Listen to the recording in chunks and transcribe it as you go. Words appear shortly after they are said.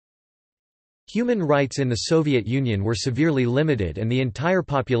Human rights in the Soviet Union were severely limited and the entire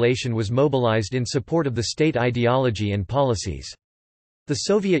population was mobilized in support of the state ideology and policies. The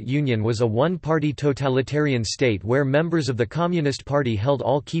Soviet Union was a one-party totalitarian state where members of the Communist Party held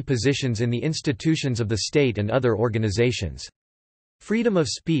all key positions in the institutions of the state and other organizations. Freedom of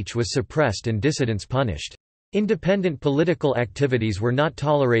speech was suppressed and dissidents punished. Independent political activities were not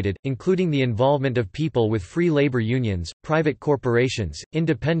tolerated, including the involvement of people with free labor unions, private corporations,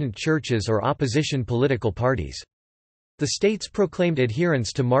 independent churches or opposition political parties. The state's proclaimed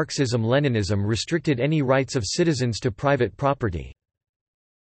adherence to Marxism-Leninism restricted any rights of citizens to private property.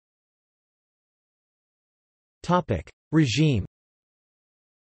 Regime.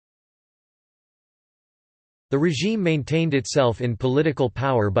 The regime maintained itself in political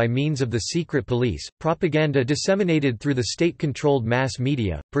power by means of the secret police, propaganda disseminated through the state-controlled mass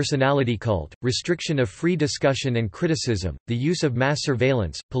media, personality cult, restriction of free discussion and criticism, the use of mass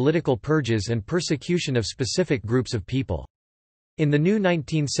surveillance, political purges and persecution of specific groups of people. In the new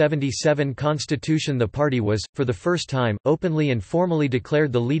 1977 constitution the party was, for the first time, openly and formally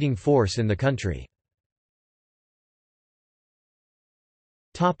declared the leading force in the country.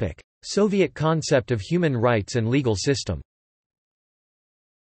 Soviet concept of human rights and legal system.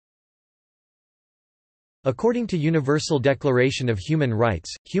 According to Universal Declaration of Human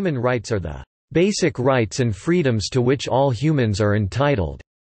Rights are the basic rights and freedoms to which all humans are entitled,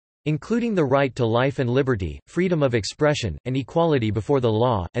 including the right to life and liberty, freedom of expression, and equality before the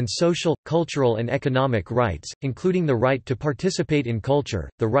law, and social, cultural and economic rights, including the right to participate in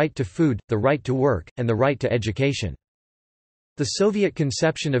culture, the right to food, the right to work, and the right to education. The Soviet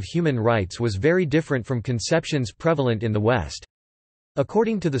conception of human rights was very different from conceptions prevalent in the West.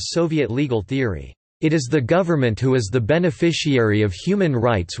 According to the Soviet legal theory, it is the government who is the beneficiary of human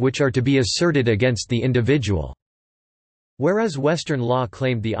rights which are to be asserted against the individual, whereas Western law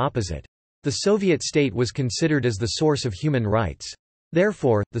claimed the opposite. The Soviet state was considered as the source of human rights.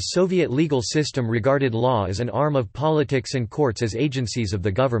 Therefore, the Soviet legal system regarded law as an arm of politics and courts as agencies of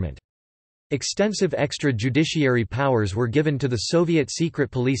the government. Extensive extra-judiciary powers were given to the Soviet secret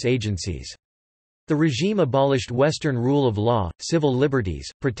police agencies. The regime abolished Western rule of law, civil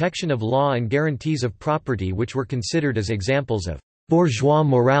liberties, protection of law and guarantees of property which were considered as examples of bourgeois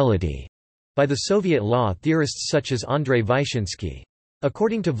morality by the Soviet law theorists such as Andrei Vyshinsky.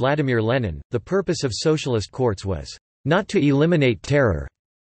 According to Vladimir Lenin, the purpose of socialist courts was not to eliminate terror,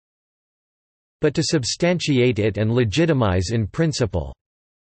 but to substantiate it and legitimize in principle.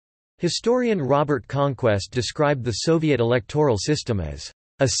 Historian Robert Conquest described the Soviet electoral system as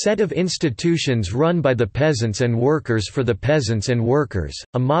a set of institutions run by the peasants and workers for the peasants and workers,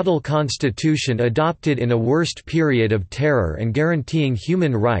 a model constitution adopted in a worst period of terror and guaranteeing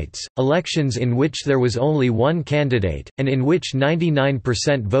human rights, elections in which there was only one candidate, and in which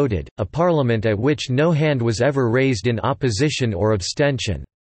 99% voted, a parliament at which no hand was ever raised in opposition or abstention."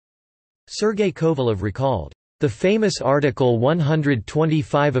 Sergei Kovalev recalled, "The famous Article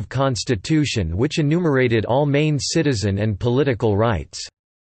 125 of Constitution which enumerated all main citizen and political rights."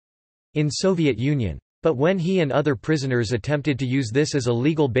 In Soviet Union. But when he and other prisoners attempted to use this as a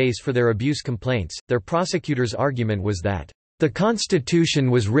legal base for their abuse complaints, their prosecutors' argument was that, "The Constitution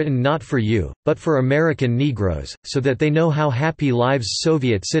was written not for you, but for American Negroes, so that they know how happy lives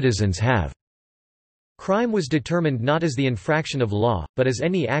Soviet citizens have." Crime was determined not as the infraction of law, but as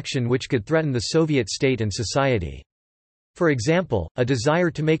any action which could threaten the Soviet state and society. For example, a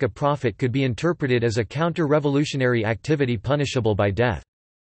desire to make a profit could be interpreted as a counter-revolutionary activity punishable by death.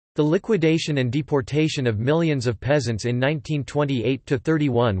 The liquidation and deportation of millions of peasants in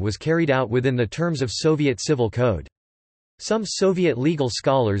 1928–31 was carried out within the terms of Soviet civil code. Some Soviet legal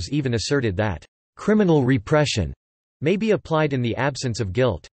scholars even asserted that, "criminal repression" may be applied in the absence of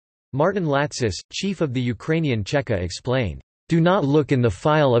guilt. Martin Latsis, chief of the Ukrainian Cheka, explained, "Do not look in the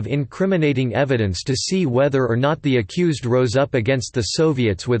file of incriminating evidence to see whether or not the accused rose up against the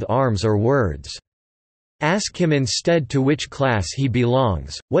Soviets with arms or words. Ask him instead to which class he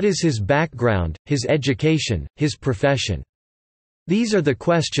belongs, what is his background, his education, his profession. These are the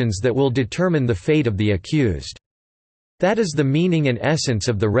questions that will determine the fate of the accused. That is the meaning and essence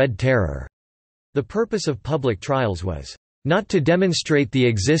of the Red Terror." The purpose of public trials was not to demonstrate the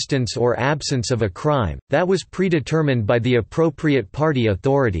existence or absence of a crime, that was predetermined by the appropriate party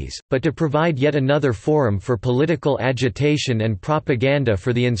authorities, but to provide yet another forum for political agitation and propaganda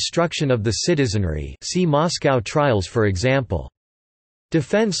for the instruction of the citizenry, see Moscow trials for example.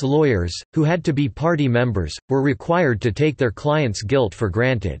 Defense lawyers, who had to be party members, were required to take their clients' guilt for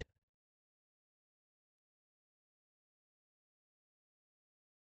granted.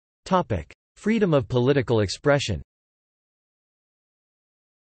 Freedom of political expression.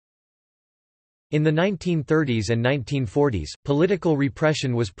 In the 1930s and 1940s, political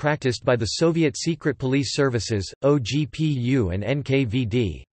repression was practiced by the Soviet secret police services, OGPU and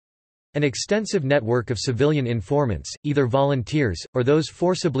NKVD. An extensive network of civilian informants, either volunteers, or those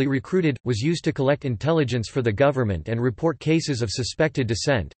forcibly recruited, was used to collect intelligence for the government and report cases of suspected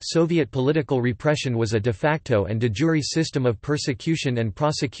dissent. Soviet political repression was a de facto and de jure system of persecution and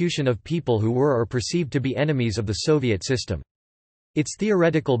prosecution of people who were or perceived to be enemies of the Soviet system. Its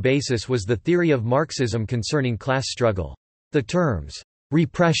theoretical basis was the theory of Marxism concerning class struggle. The terms,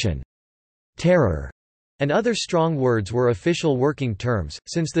 repression, terror, and other strong words were official working terms,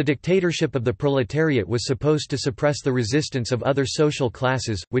 since the dictatorship of the proletariat was supposed to suppress the resistance of other social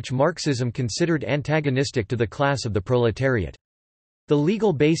classes, which Marxism considered antagonistic to the class of the proletariat. The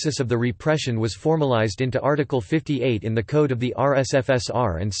legal basis of the repression was formalized into Article 58 in the Code of the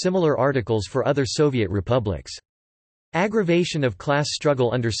RSFSR and similar articles for other Soviet republics. Aggravation of class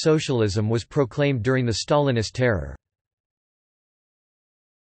struggle under socialism was proclaimed during the Stalinist terror.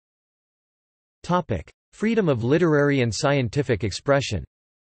 Freedom of literary and scientific expression.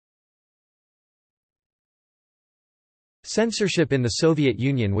 Censorship in the Soviet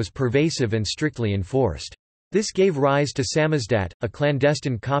Union was pervasive and strictly enforced. This gave rise to samizdat, a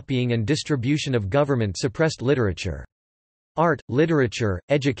clandestine copying and distribution of government-suppressed literature. Art, literature,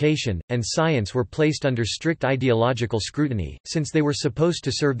 education, and science were placed under strict ideological scrutiny, since they were supposed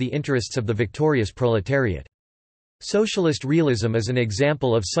to serve the interests of the victorious proletariat. Socialist realism is an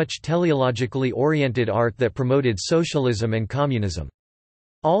example of such teleologically oriented art that promoted socialism and communism.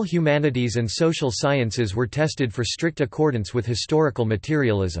 All humanities and social sciences were tested for strict accordance with historical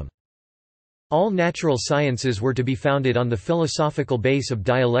materialism. All natural sciences were to be founded on the philosophical base of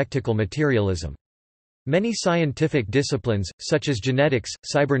dialectical materialism. Many scientific disciplines, such as genetics,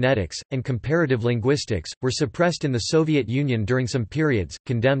 cybernetics, and comparative linguistics, were suppressed in the Soviet Union during some periods,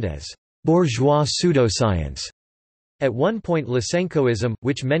 condemned as bourgeois pseudoscience. At one point Lysenkoism,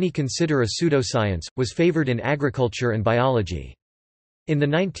 which many consider a pseudoscience, was favored in agriculture and biology. In the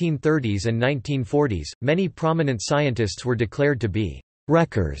 1930s and 1940s, many prominent scientists were declared to be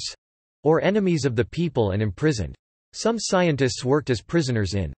wreckers, or enemies of the people, and imprisoned. Some scientists worked as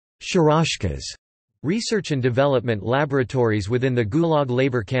prisoners in sharashkas, research and development laboratories within the Gulag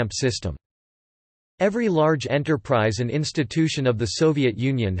labor camp system. Every large enterprise and institution of the Soviet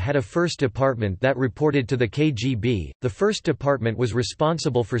Union had a first department that reported to the KGB. The first department was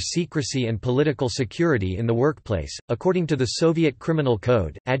responsible for secrecy and political security in the workplace. According to the Soviet Criminal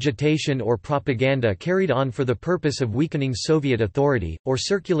Code, agitation or propaganda carried on for the purpose of weakening Soviet authority, or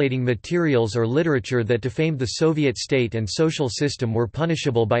circulating materials or literature that defamed the Soviet state and social system were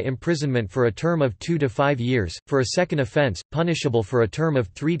punishable by imprisonment for a term of 2 to 5 years, for a second offense, punishable for a term of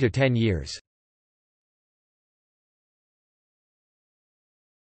 3 to 10 years.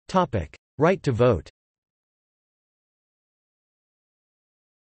 Right to vote.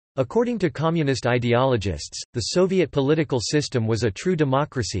 According to communist ideologists, the Soviet political system was a true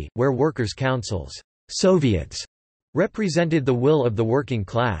democracy, where workers' councils, Soviets, represented the will of the working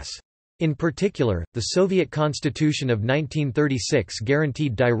class. In particular, the Soviet Constitution of 1936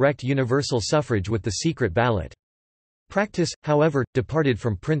 guaranteed direct universal suffrage with the secret ballot. Practice, however, departed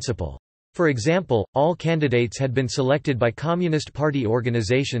from principle. For example, all candidates had been selected by Communist Party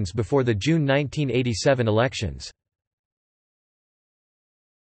organizations before the June 1987 elections.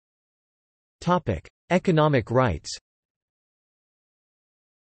 Economic rights.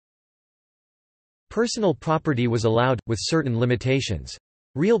 Personal property was allowed, with certain limitations.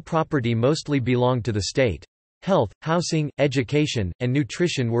 Real property mostly belonged to the state. Health, housing, education, and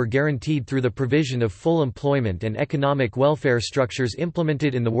nutrition were guaranteed through the provision of full employment and economic welfare structures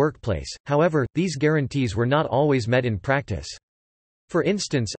implemented in the workplace. However, these guarantees were not always met in practice. For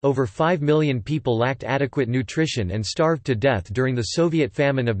instance, over 5 million people lacked adequate nutrition and starved to death during the Soviet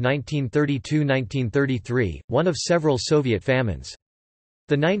famine of 1932–1933, one of several Soviet famines.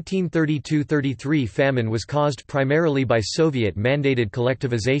 The 1932–33 famine was caused primarily by Soviet-mandated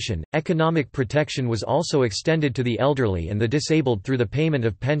collectivization. Economic protection was also extended to the elderly and the disabled through the payment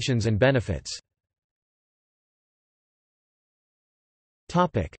of pensions and benefits.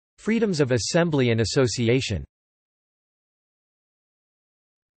 Topic: Freedoms of assembly and association.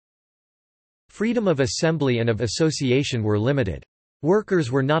 Freedom of assembly and of association were limited. Workers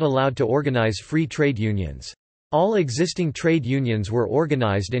were not allowed to organize free trade unions. All existing trade unions were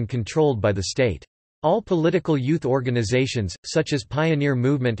organized and controlled by the state. All political youth organizations, such as Pioneer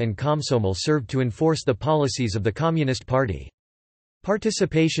Movement and Komsomol, served to enforce the policies of the Communist Party.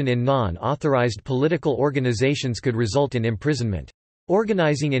 Participation in non-authorized political organizations could result in imprisonment.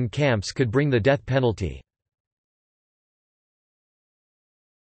 Organizing in camps could bring the death penalty.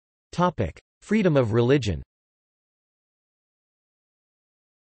 Freedom of religion.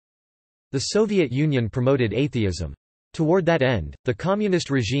 The Soviet Union promoted atheism. Toward that end, the communist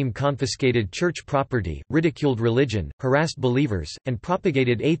regime confiscated church property, ridiculed religion, harassed believers, and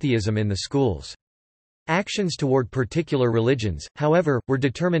propagated atheism in the schools. Actions toward particular religions, however, were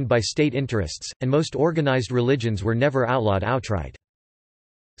determined by state interests, and most organized religions were never outlawed outright.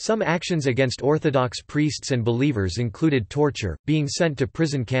 Some actions against Orthodox priests and believers included torture, being sent to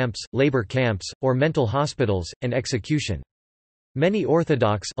prison camps, labor camps, or mental hospitals, and execution. Many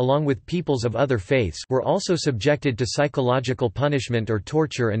Orthodox, along with peoples of other faiths, were also subjected to psychological punishment or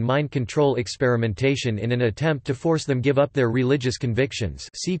torture and mind control experimentation in an attempt to force them give up their religious convictions.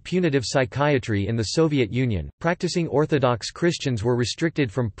 See punitive psychiatry in the Soviet Union. Practicing Orthodox Christians were restricted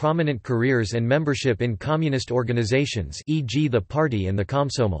from prominent careers and membership in communist organizations, e.g. the Party and the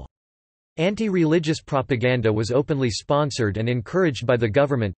Komsomol. Anti-religious propaganda was openly sponsored and encouraged by the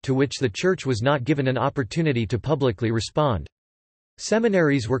government, to which the church was not given an opportunity to publicly respond.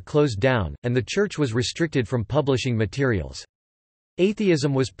 Seminaries were closed down, and the church was restricted from publishing materials.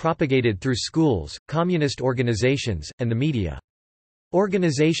 Atheism was propagated through schools, communist organizations, and the media.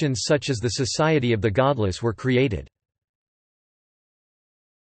 Organizations such as the Society of the Godless were created.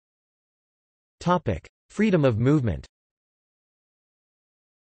 Freedom of movement.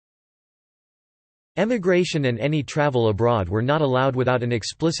 Emigration and any travel abroad were not allowed without an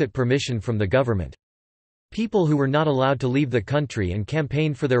explicit permission from the government. People who were not allowed to leave the country and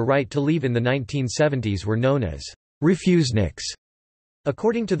campaigned for their right to leave in the 1970s were known as refuseniks.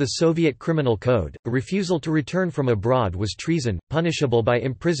 According to the Soviet Criminal Code, a refusal to return from abroad was treason, punishable by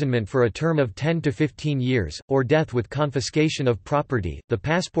imprisonment for a term of 10 to 15 years, or death with confiscation of property. The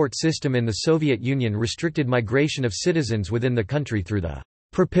passport system in the Soviet Union restricted migration of citizens within the country through the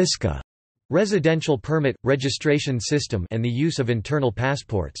propiska, residential permit, registration system, and the use of internal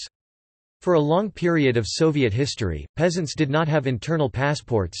passports. For a long period of Soviet history, peasants did not have internal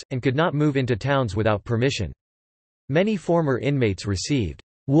passports, and could not move into towns without permission. Many former inmates received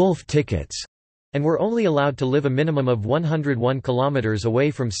wolf tickets, and were only allowed to live a minimum of 101 kilometers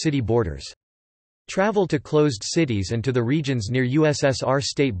away from city borders. Travel to closed cities and to the regions near USSR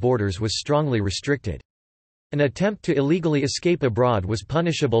state borders was strongly restricted. An attempt to illegally escape abroad was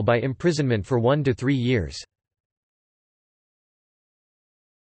punishable by imprisonment for 1 to 3 years.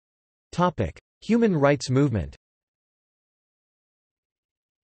 Human rights movement.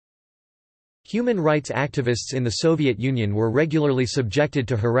 Human rights activists in the Soviet Union were regularly subjected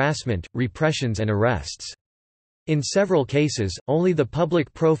to harassment, repressions and arrests. In several cases, only the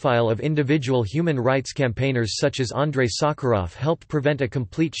public profile of individual human rights campaigners such as Andrei Sakharov helped prevent a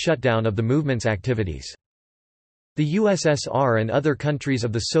complete shutdown of the movement's activities. The USSR and other countries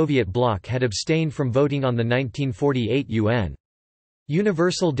of the Soviet bloc had abstained from voting on the 1948 UN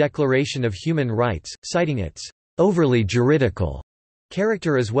Universal Declaration of Human Rights, citing its overly juridical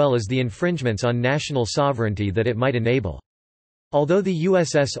character as well as the infringements on national sovereignty that it might enable. Although the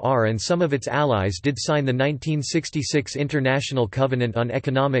USSR and some of its allies did sign the 1966 International Covenant on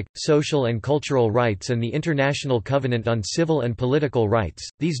Economic, Social and Cultural Rights and the International Covenant on Civil and Political Rights,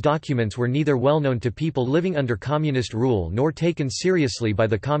 these documents were neither well known to people living under communist rule nor taken seriously by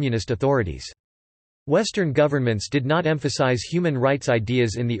the communist authorities. Western governments did not emphasize human rights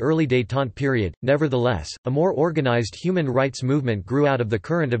ideas in the early détente period. Nevertheless, a more organized human rights movement grew out of the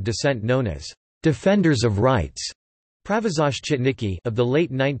current of dissent known as defenders of rights Pravozashchitniki of the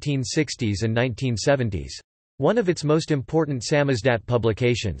late 1960s and 1970s. One of its most important samizdat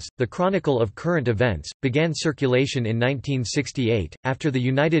publications, The Chronicle of Current Events, began circulation in 1968, after the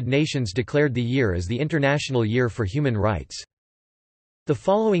United Nations declared the year as the International Year for Human Rights. The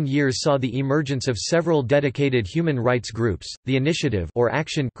following years saw the emergence of several dedicated human rights groups, the Initiative or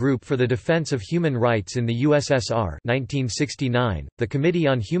Action Group for the Defense of Human Rights in the USSR 1969, the Committee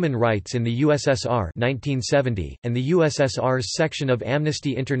on Human Rights in the USSR 1970, and the USSR's section of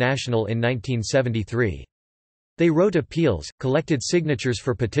Amnesty International in 1973. They wrote appeals, collected signatures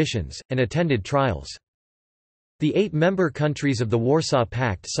for petitions, and attended trials. The 8 member countries of the Warsaw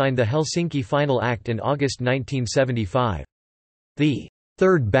Pact signed the Helsinki Final Act in August 1975. The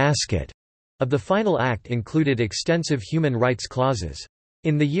third basket of the Final Act included extensive human rights clauses.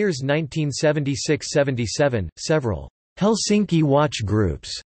 In the years 1976–77, several Helsinki Watch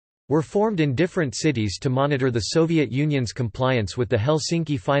groups were formed in different cities to monitor the Soviet Union's compliance with the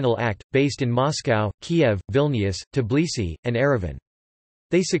Helsinki Final Act, based in Moscow, Kiev, Vilnius, Tbilisi, and Yerevan.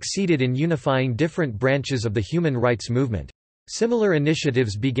 They succeeded in unifying different branches of the human rights movement. Similar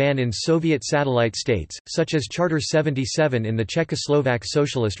initiatives began in Soviet satellite states, such as Charter 77 in the Czechoslovak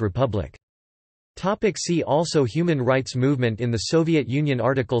Socialist Republic. See also Human rights movement in the Soviet Union.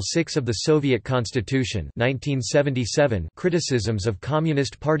 Article 6 of the Soviet Constitution 1977 Criticisms of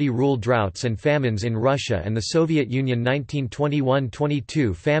Communist Party rule. Droughts and famines in Russia and the Soviet Union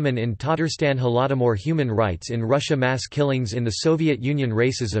 1921–22 Famine in Tatarstan. Holodomor. Human rights in Russia. Mass killings in the Soviet Union.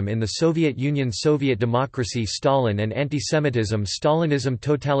 Racism in the Soviet Union. Soviet democracy. Stalin and antisemitism. Stalinism.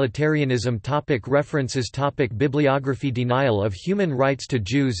 Totalitarianism. References. Bibliography. Denial of human rights to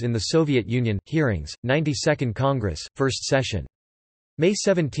Jews in the Soviet Union. Hearings 92nd Congress, First Session. May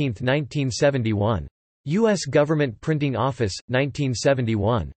 17, 1971. U.S. Government Printing Office,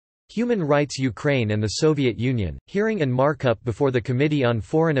 1971. Human Rights Ukraine and the Soviet Union, Hearing and Markup before the Committee on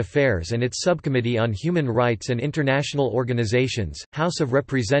Foreign Affairs and its Subcommittee on Human Rights and International Organizations, House of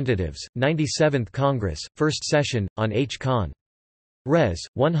Representatives, 97th Congress, First Session, on H. Con. Res.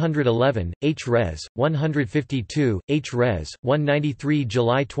 111, H. Res. 152, H. Res. 193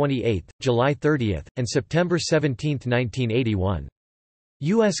 July 28, July 30, and September 17, 1981.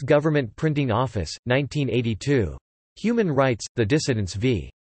 U.S. Government Printing Office, 1982. Human Rights, The Dissidents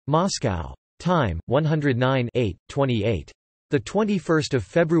v. Moscow. Time, 109 28. 21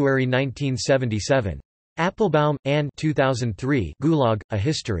 February 1977. Applebaum, Ann 2003 Gulag, A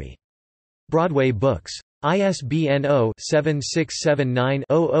History. Broadway Books. ISBN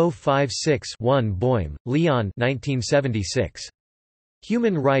 0-7679-0056-1 Boym, Leon 1976.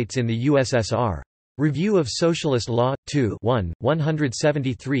 Human Rights in the USSR. Review of Socialist Law, 2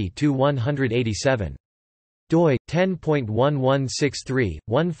 173–187. doi 10.1163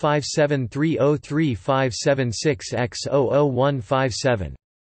 157303576x00157.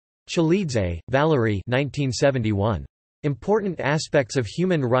 Chalidze, Valerie 1971. Important Aspects of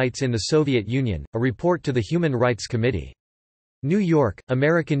Human Rights in the Soviet Union, a report to the Human Rights Committee. New York,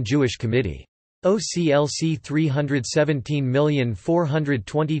 American Jewish Committee. OCLC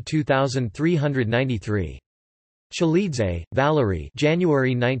 317422393. Chalidze, Valerie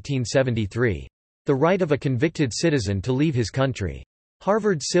January 1973. The Right of a Convicted Citizen to Leave His Country.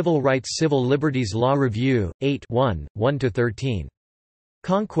 Harvard Civil Rights Civil Liberties Law Review, 8 1–13.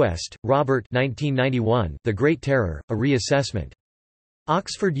 Conquest, Robert 1991, The Great Terror, A Reassessment.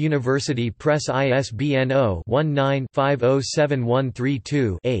 Oxford University Press ISBN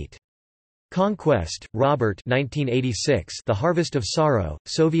 0-19-507132-8. Conquest, Robert 1986, The Harvest of Sorrow,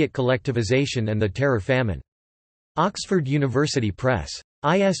 Soviet Collectivization and the Terror Famine. Oxford University Press.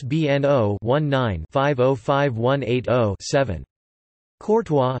 ISBN 0-19-505180-7.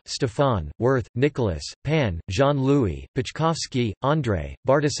 Courtois, Stéphane, Worth, Nicholas, Pan, Jean-Louis, Pachkovsky, André,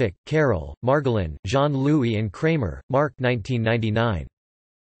 Bartosik, Carol, Margolin, Jean-Louis and Kramer, Mark 1999.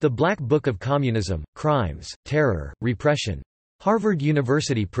 The Black Book of Communism, Crimes, Terror, Repression. Harvard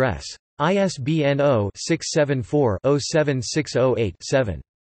University Press. ISBN 0-674-07608-7.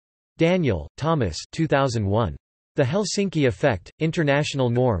 Daniel, Thomas 2001. The Helsinki Effect, International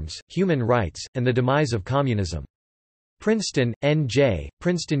Norms, Human Rights, and the Demise of Communism. Princeton, N.J.,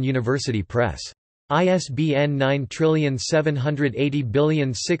 Princeton University Press. ISBN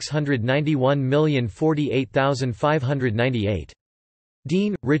 9780691048598.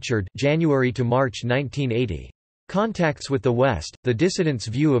 Dean, Richard January to March 1980. Contacts with the West, The Dissidents'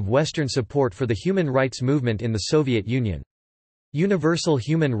 View of Western Support for the Human Rights Movement in the Soviet Union. Universal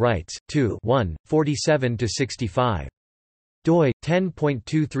Human Rights, 2 47–65. doi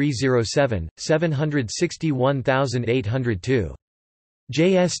 10.2307 761802.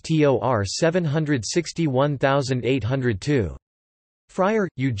 JSTOR 761802. Fryer,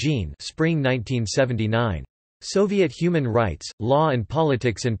 Eugene. Spring 1979. Soviet Human Rights, Law and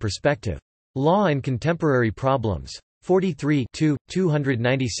Politics in Perspective. Law and Contemporary Problems. 43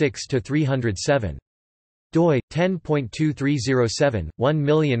 296–307. doi 10.2307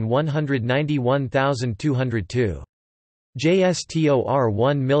 1191202. JSTOR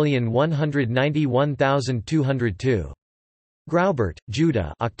 1191202. Graubert,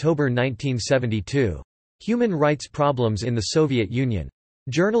 Judah. October 1972. Human Rights Problems in the Soviet Union.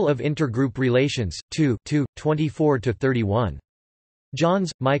 Journal of Intergroup Relations, 2 24–31.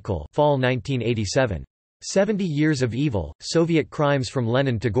 Johns, Michael. Fall 1987. 70 Years of Evil, Soviet Crimes from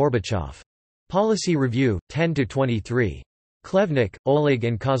Lenin to Gorbachev. Policy Review, 10–23. Klevnik, Oleg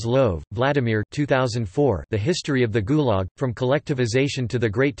and Kozlov, Vladimir 2004. The History of the Gulag, From Collectivization to the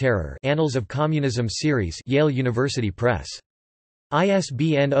Great Terror. Annals of Communism Series, Yale University Press.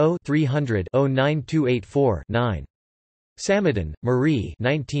 ISBN 0-300-09284-9. Samadin, Marie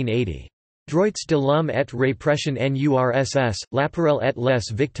 1980. Droits de l'homme et répression en URSS, l'appareil et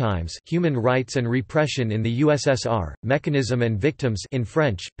les victimes, Human Rights and Repression in the USSR, Mechanism and Victims in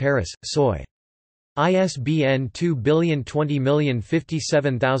French, Paris, Seuil. ISBN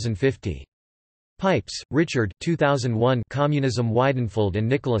 2020057050. Pipes, Richard 2001 Communism Weidenfeld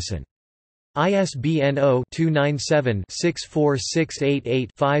and Nicolason. ISBN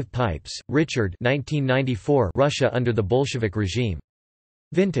 0-297-64688-5 Pipes, Richard 1994 Russia under the Bolshevik regime.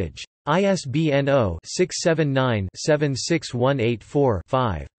 Vintage. ISBN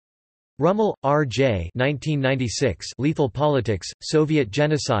 0-679-76184-5. Rummel, R. J. 1996 Lethal Politics, Soviet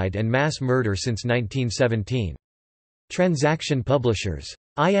Genocide and Mass Murder since 1917. Transaction Publishers.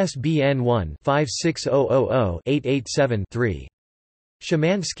 ISBN 1-56000-887-3.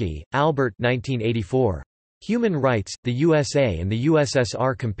 Szymanski, Albert 1984. Human Rights, the USA and the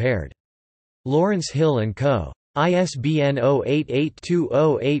USSR Compared. Lawrence Hill & Co. ISBN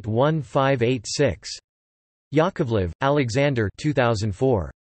 0882081586. Yakovlev, Alexander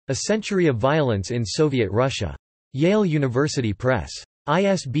 2004. A Century of Violence in Soviet Russia. Yale University Press.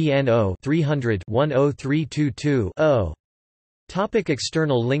 ISBN 0-300-10322-0.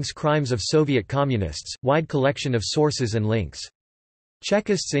 External links Crimes of Soviet Communists, wide collection of sources and links.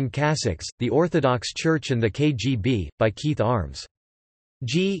 Chekists in Kazakhs, The Orthodox Church and the KGB, by Keith Arms.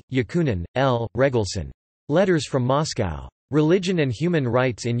 G. Yakunin, L. Regelson. Letters from Moscow. Religion and Human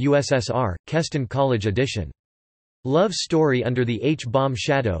Rights in USSR, Keston College edition. Love Story Under the H-Bomb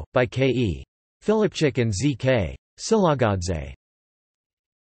Shadow, by K. E. Filipchik and Z. K. Silagadze.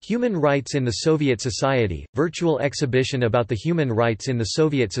 Human Rights in the Soviet Society, virtual exhibition about the human rights in the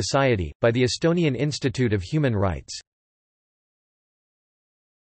Soviet Society, by the Estonian Institute of Human Rights.